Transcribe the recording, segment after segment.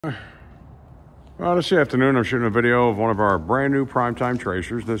Well, this afternoon I'm shooting a video of one of our brand new primetime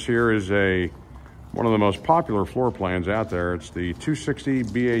tracers. This here is one of the most popular floor plans out there. It's the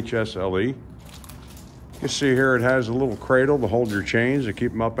 260BHSLE. You can see here it has a little cradle to hold your chains to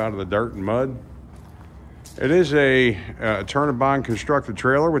keep them up out of the dirt and mud. It is a turn-and-bond constructed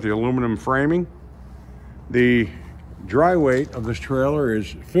trailer with the aluminum framing. The dry weight of this trailer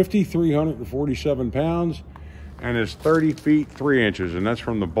is 5,347 pounds and is 30 feet 3 inches, and that's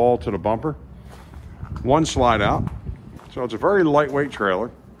from the ball to the bumper. One slide out. So it's a very lightweight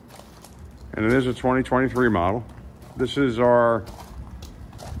trailer, and it is a 2023 model. This is our,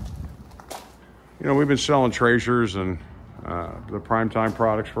 we've been selling tracers and the primetime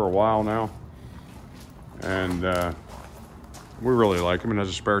products for a while now, and we really like them. It has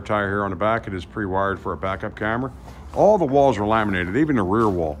a spare tire here on the back. It is pre-wired for a backup camera. All the walls are laminated, even the rear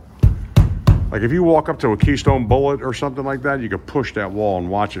wall. Like if you walk up to a Keystone Bullet or something like that, you could push that wall and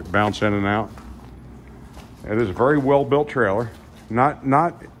watch it bounce in and out. It is a very well-built trailer.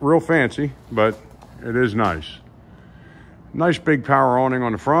 Not real fancy, but it is nice. Nice big power awning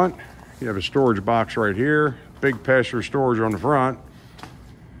on the front. You have a storage box right here. Big pass-through storage on the front.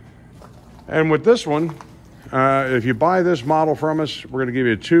 And with this one, if you buy this model from us, we're going to give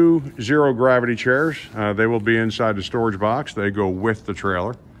you 2 zero-gravity chairs. They will be inside the storage box. They go with the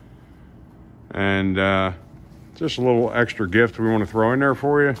trailer. And just a little extra gift we want to throw in there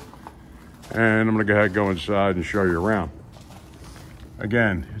for you. And I'm going to go ahead and go inside and show you around.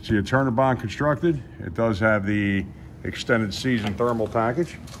 Again, it's the turn-and-bond constructed. It does have the extended season thermal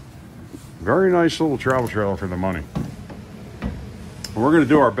package. Very nice little travel trailer for the money. We're going to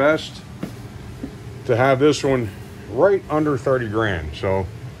do our best to have this one right under 30 grand. So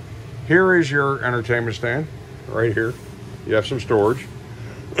here is your entertainment stand right here. You have some storage.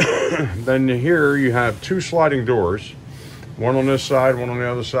 Then here you have 2 sliding doors, one on this side, one on the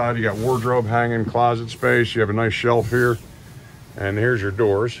other side. You got wardrobe, hanging, closet space. You have a nice shelf here, and here's your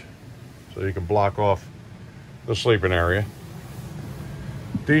doors, so you can block off the sleeping area.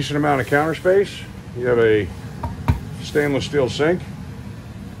 Decent amount of counter space. You have a stainless steel sink.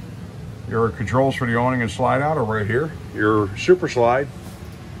 Your controls for the awning and slide out are right here. Your super slide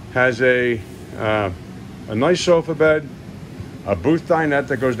has a nice sofa bed, a booth dinette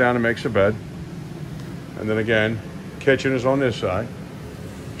that goes down and makes a bed. And then again, kitchen is on this side.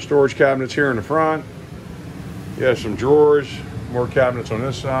 Storage cabinets here in the front. You have some drawers, more cabinets on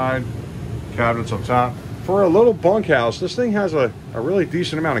this side, cabinets up top. For a little bunkhouse, this thing has a really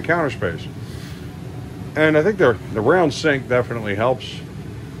decent amount of counter space. And I think the round sink definitely helps.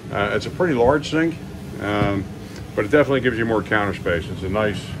 It's a pretty large sink, but it definitely gives you more counter space. It's a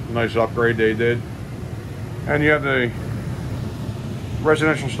nice upgrade they did. And you have the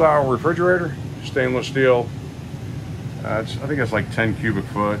residential style refrigerator, stainless steel. I think it's like 10 cubic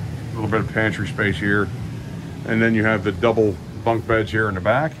foot, a little bit of pantry space here. And then you have the double bunk beds here in the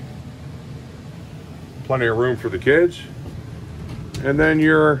back. Plenty of room for the kids. And then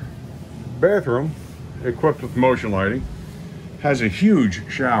your bathroom, equipped with motion lighting, has a huge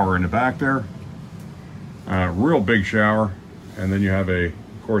shower in the back there. Real big shower. And then you have of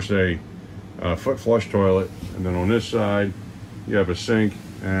course a foot flush toilet. And then on this side, you have a sink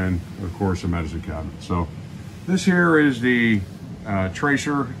and of course a medicine cabinet. So this here is the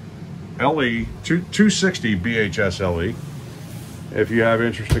Tracer LE 260 BHSLE. If you have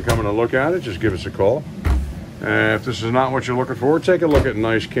interest in coming to look at it, just give us a call. If this is not what you're looking for, take a look at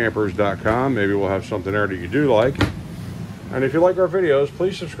NiceCampers.com. Maybe we'll have something there that you do like. And if you like our videos,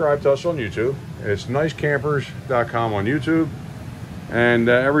 please subscribe to us on YouTube. It's NiceCampers.com on YouTube. And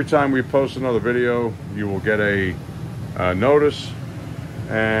every time we post another video, you will get a notice.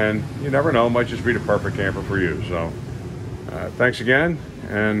 And you never know, it might just be the perfect camper for you. So thanks again.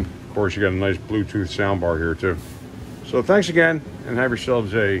 And of course, you got a nice Bluetooth soundbar here too. So thanks again, and have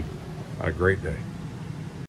yourselves a great day.